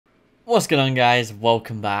What's going on, guys?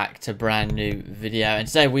 Welcome back to a brand new video, and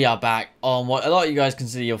today we are back on what a lot of you guys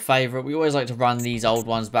consider your favorite. We always like to run these old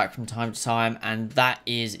ones back from time to time, and that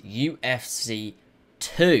is UFC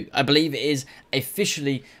 2. I believe it is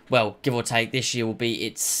officially, well, give or take, this year will be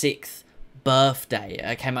its 6th birthday.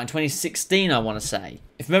 It came out in 2016, I want to say.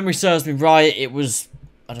 If memory serves me right, it was,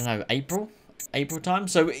 I don't know, April time,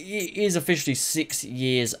 so it is officially 6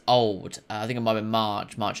 years old. I think it might have been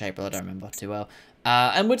March, April, I don't remember too well.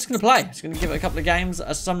 And we're just going to play. Just going to give it a couple of games.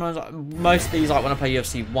 Sometimes, most of these, like when I play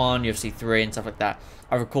UFC 1, UFC 3 and stuff like that,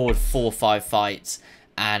 I record 4 or 5 fights,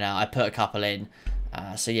 and I put a couple in.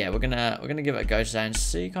 So yeah, we're gonna give it a go today and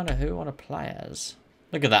see kind of who I want to play as.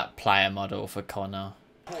 Look at that player model for Connor.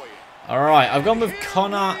 Alright, I've gone with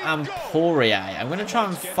Connor and Poirier. I'm going to try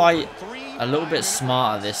and fight a little bit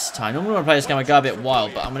smarter this time. Normally when I play this game I go a bit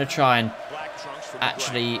wild, but I'm going to try and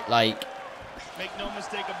actually, like... Make no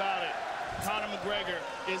mistake about it. Conor McGregor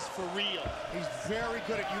is for real. He's very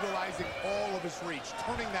good at utilizing all of his reach,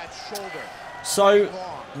 turning that shoulder. So,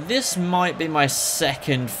 this might be my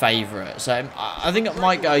second favourite. So, I think it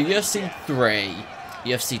might go UFC 3,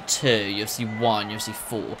 UFC 2, UFC 1, UFC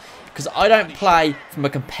 4. Because I don't play from a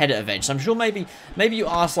competitive edge. So I'm sure maybe you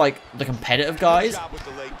ask like the competitive guys,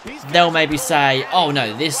 they'll maybe say, oh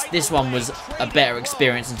no, this one was a better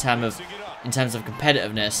experience in terms of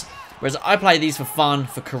competitiveness. Whereas I play these for fun,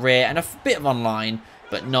 for career, and a bit of online,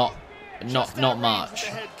 but not much.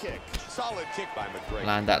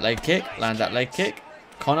 Land that leg kick, land that leg kick.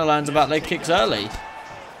 Connor lands about leg kicks early.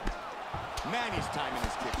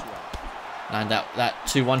 Land that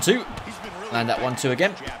 2-1-2. Land that 1-2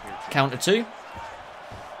 again. Counter 2.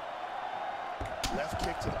 Left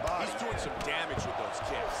kick to the body. He's doing some damage with those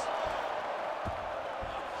kicks.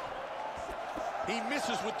 He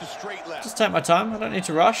misses with the straight left. Just take my time. I don't need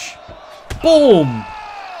to rush. Boom!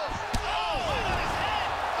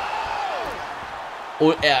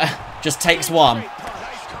 Oh, yeah. Just takes one.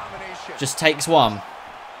 Just takes one.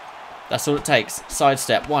 That's all it takes.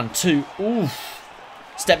 Sidestep. 1, 2. Oof.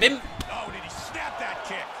 Step in. Oh, did he snap that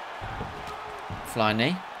kick? Flying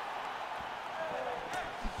knee.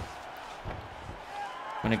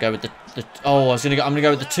 I'm gonna go with the I'm gonna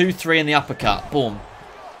go with the 2-3 and the uppercut. Boom.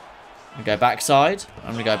 I'm gonna go backside.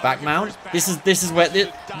 I'm gonna go back mount. This is where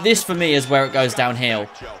this for me is where it goes downhill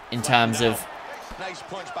in terms of Nice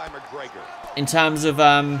punch by McGregor.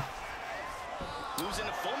 Losing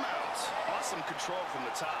the full mount. Awesome control from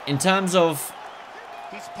the top. In terms of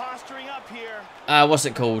He's posturing up here. what's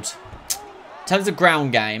it called? In terms of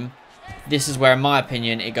ground game, this is where in my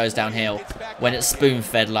opinion it goes downhill when it's spoon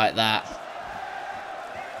fed like that.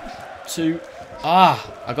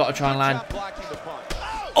 I gotta try and land.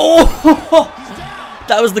 Oh!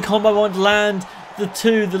 That was the combo I wanted to land.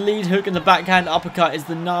 The lead hook and the backhand uppercut is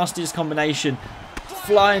the nastiest combination.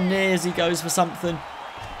 Flying near as he goes for something.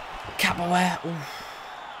 Capoeira. Ooh.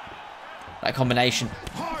 That combination.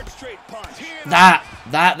 That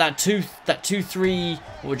 2-3.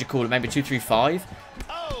 What would you call it? Maybe 2-3-5.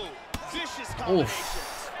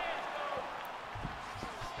 Oof.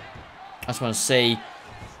 I just want to see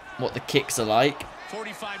what the kicks are like.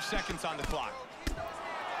 45 seconds on the clock.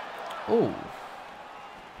 Oh.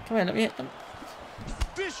 Come here, let me hit them.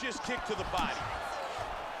 Vicious kick to the body.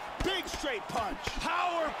 Big straight punch.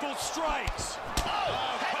 Powerful strikes.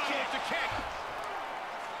 Oh, head kick to kick.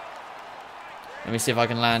 Let me see if I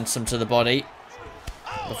can land some to the body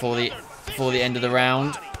before the end of the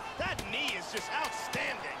round. That knee is just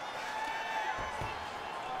outstanding.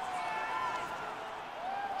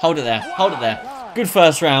 Hold it there. Hold it there. Good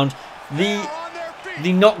first round. The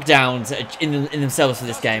knockdowns in themselves for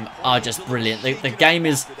this game are just brilliant. The game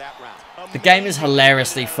is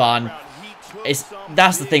hilariously fun.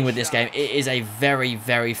 That's the thing with this game. It is a very,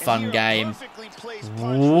 very fun game.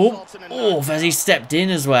 Oh, as he stepped in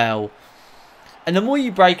as well. And the more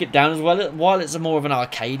you break it down as well, while it's more of an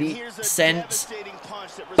arcadey sense,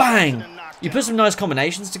 bang! You put some nice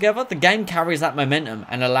combinations together, the game carries that momentum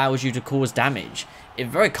and allows you to cause damage. It's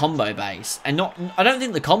very combo based, and I don't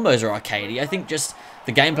think the combos are arcadey. I think just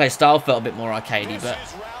the gameplay style felt a bit more arcadey, but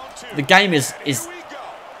the game is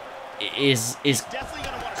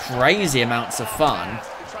crazy amounts of fun.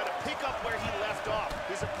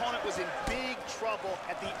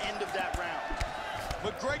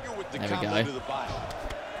 There we go. Man,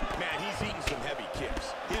 he's eating some heavy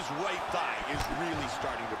kicks. His right thigh is really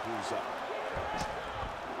starting to bruise up.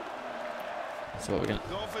 So what we're gonna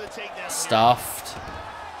stuffed.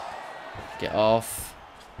 Get off.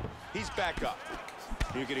 He's back up.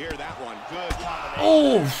 You can hear that one. Good.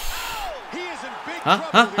 Oh! He is in big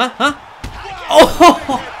Huh?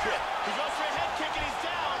 Oh!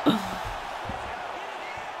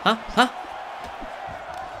 Huh? Huh?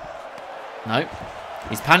 No.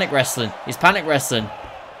 He's panic wrestling. He's panic wrestling.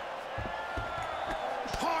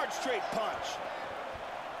 Hard straight punch.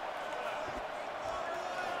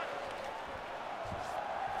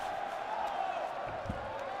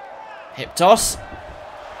 Hip toss.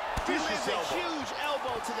 He lands a huge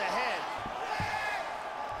elbow to the head.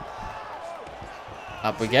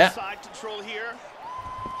 Up we get. Side control here.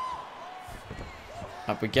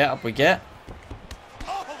 Up we get. Up we get.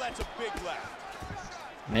 Oh, that's a big left.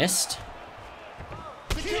 Missed.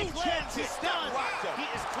 The kick lands is done. He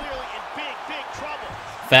is clearly in big trouble.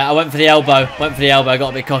 Fair. I went for the elbow. Went for the elbow. Got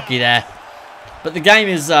a bit cocky there. But the game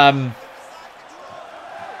is Big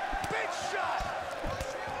shot.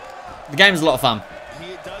 the game's a lot of fun.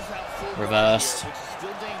 He does have full Reversed. guard here, which is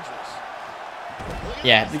still dangerous.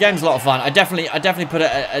 Yeah, the game's a lot of fun. I definitely put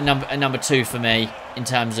it a number 2 for me in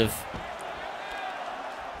terms of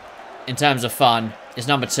fun. It's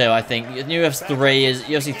number 2, I think.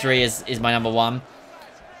 UFC 3 is my number 1.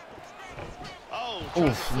 Oh,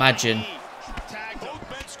 Oof, imagine. both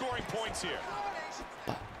men scoring points here.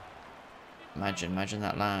 Imagine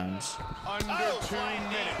that lands. Under 2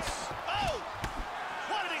 minutes. Oh,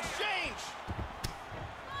 what an exchange.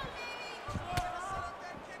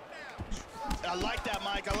 I like that,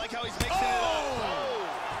 Mike. I like how he's mixing it up. Oh,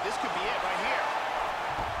 this could be it right here.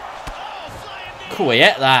 Oh, flying knee. Cool,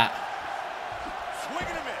 yeah, that. Swing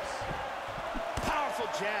and a miss. Powerful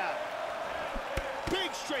jab.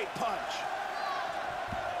 Big straight punch.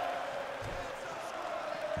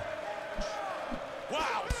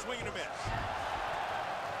 Wow, swing and a miss.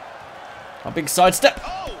 A big sidestep.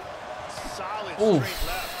 Oh, solid Oof. straight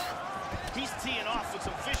left. He's teeing off with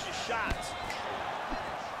some vicious shots.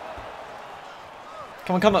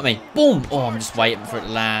 Come at me. Boom. Oh, I'm just waiting for it to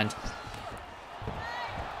land.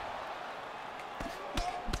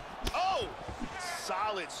 Oh,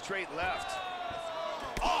 solid straight left.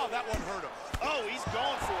 Oh, that one hurt him. Oh, he's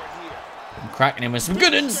going for it here. I'm cracking him with some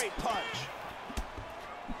good uns. Straight punch.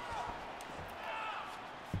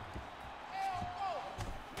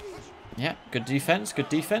 Yeah, good defense. Good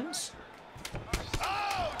defense.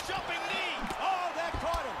 Oh, jumping knee. Oh, that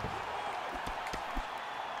caught him.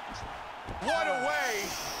 What a way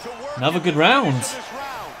to work. Another in good the round. finish of this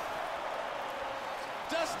round.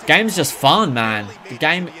 Dustin Game's just fun, man. barely The made it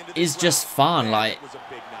game to the end of is this just round. fun. Man, Like, it was a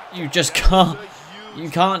big knockout. you just That can't. was a huge You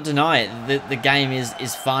can't deny it. The game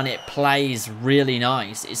is fun. It plays really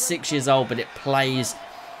nice. It's 6 years old, but it plays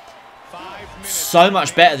 5 minutes. so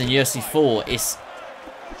much better than UFC 4. It's.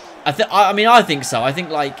 I mean, I think so. I think,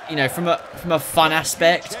 like, you know, from a fun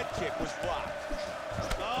aspect, Head kick was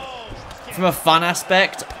blocked. Oh, from a fun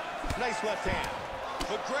aspect, Nice left hand.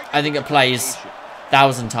 But great I think it plays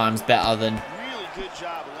 1,000 times better than really good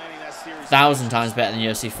job of landing that series. 1,000 times better than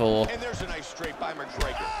UFC 4. And there's a nice straight by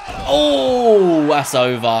McGregor. Oh, that's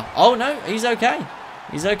over. Oh no, he's okay.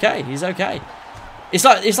 He's okay. He's okay. It's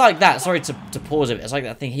like that. Sorry to pause a bit. It's like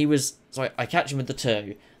that thing. I catch him with the 2,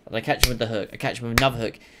 and I catch him with the hook. I catch him with another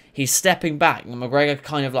hook. He's stepping back, and McGregor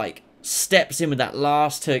kind of like steps in with that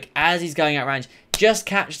last hook as he's going out range. Just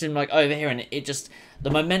catched him like over here, and it just, the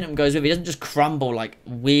momentum goes with it. He doesn't just crumble like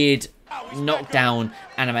weird knockdown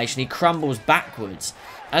animation. He crumbles backwards.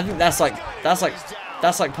 And I think that's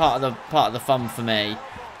like part of the fun for me,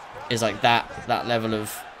 is like that level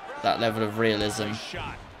of realism.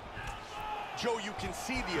 Shot. Joe, you can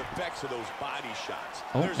see the effects of those body shots.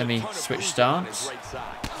 Oh, There's let a me ton of switch movement on his stance. right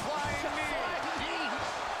side.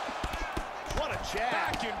 What a jab.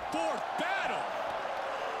 Back and forth battle.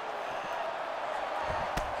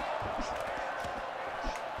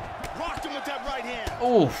 Rocked him with that right hand.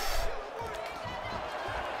 Oof.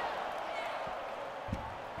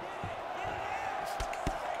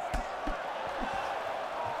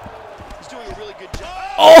 He's doing a really good job.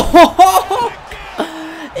 Oh!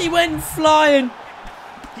 He went flying.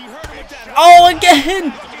 He hurt him with that hook. Oh, again!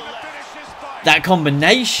 Looking to the left. That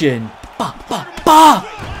combination. Bah, bah, bah.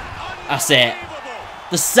 That's it.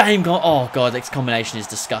 The same. Oh god, this combination is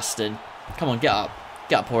disgusting. Come on, get up.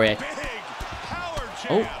 Get up, Poirier. Big power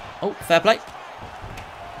Oh, jab. oh, fair play.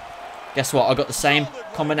 Guess what? I got the same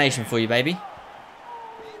combination for you, baby.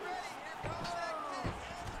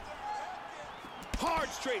 Hard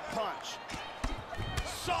straight punch.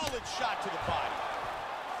 Solid shot to the body.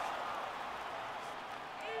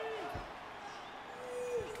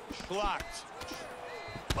 Blocked.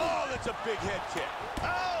 Oh, that's a big head kick.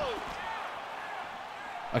 Oh,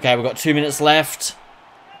 Okay, we've got 2 minutes left.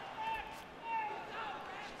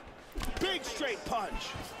 big straight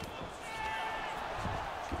punch.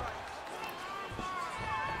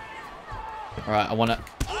 All right, I want to.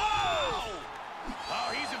 Oh!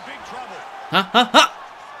 Oh, he's in big trouble. Ha ha ha!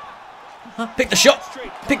 Pick the shot.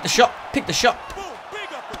 Pick the shot. Pick the shot. Boom,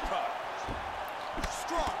 big uppercut.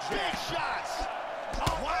 Strong big shots.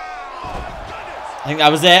 Oh, wow. Goodness. I think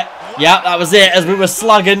that was it. Yeah, that was it. As we were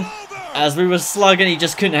slugging, he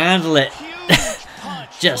just couldn't handle it.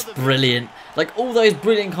 Just brilliant. Like, all those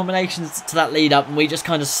brilliant combinations to that lead up, and we just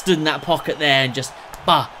kind of stood in that pocket there and just,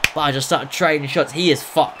 just started trading shots. He is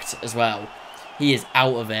fucked as well. He is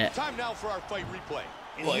out of it. Time now for our fight replay.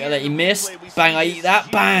 What, that he missed? Bang, I eat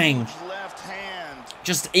that. Bang.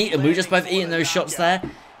 Just eat him. We were just both eating those shots there.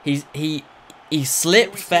 He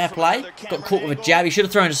slipped, fair play. Got caught with a jab. He should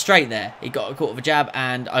have thrown it straight there. He got caught with a jab,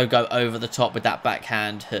 and I go over the top with that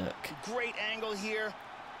backhand hook. Great angle here.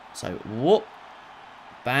 So, whoop.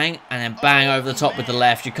 Bang, and then bang over the top with the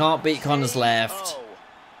left. You can't beat Connor's left.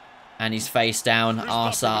 And he's face down,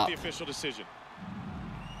 arse up.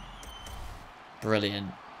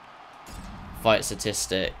 Brilliant. Fight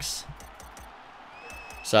statistics.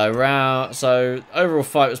 So overall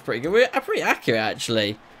fight was pretty good. We're pretty accurate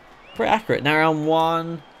actually. Pretty accurate. Now round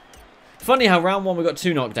 1. Funny how round 1 we got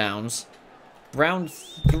 2 knockdowns. Round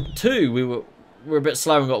 2 we were a bit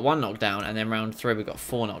slow and got 1 knockdown, and then round 3 we got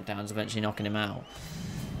 4 knockdowns, eventually knocking him out.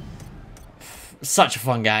 Such a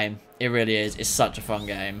fun game. It really is. It's such a fun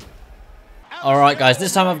game. Alright guys,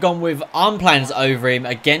 this time I've gone with I'm playing as Overeem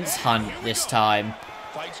against Hunt this time.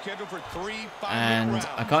 And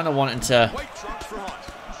I kind of wanted to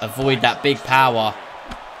avoid that big power.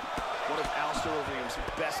 One of Alistair Overeem's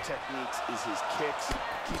best techniques is his kicks.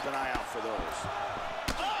 Keep an eye out for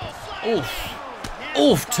those. Oof.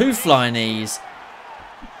 Oof, 2 flying knees.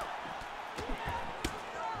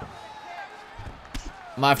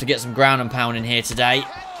 Might have to get some ground and pound in here today.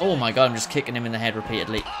 Oh my god, I'm just kicking him in the head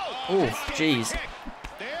repeatedly. Oof, jeez.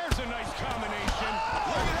 There's a nice combination. Look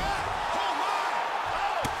at that. Oh my.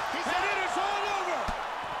 He said it is all over.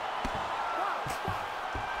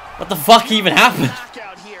 What the fuck even happened?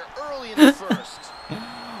 Knockout here early in the first.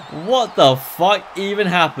 What the fuck even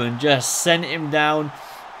happened? Just sent him down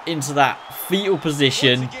into that fetal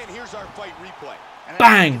position. Once again, here's our fight replay.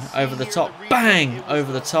 Bang! Over the top. Bang!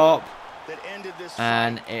 Over the top.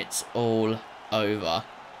 And it's all over.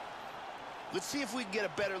 Let's see if we can get a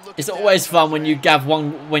better look. It's always fun when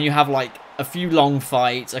you have like a few long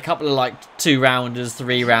fights, a couple of like 2-rounders,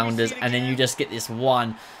 3-rounders, and then you just get this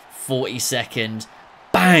one 40-second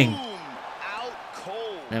bang. And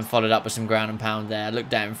then followed up with some ground and pound there.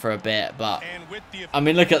 Looked at him for a bit, but I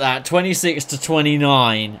mean, look at that,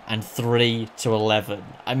 26-29 and 3-11.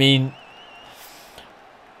 I mean,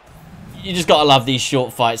 you just gotta love these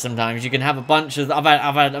short fights sometimes. You can have a bunch of I've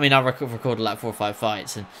recorded like 4 or 5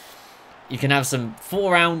 fights, and you can have some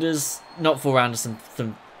 4-rounders, not 4-rounders,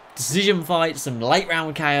 some decision fights, some late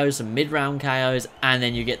round KOs, some mid round KOs, and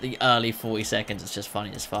then you get the early 40 seconds. It's just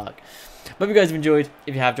funny as fuck. Hope you guys have enjoyed.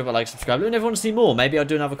 If you have, drop a like, subscribe. Let me know if you want to see more. Maybe I'll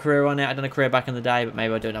do another career on it. I've done a career back in the day, but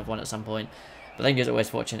maybe I'll do another one at some point. But thank you as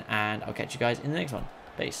always for watching, and I'll catch you guys in the next one.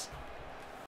 Peace.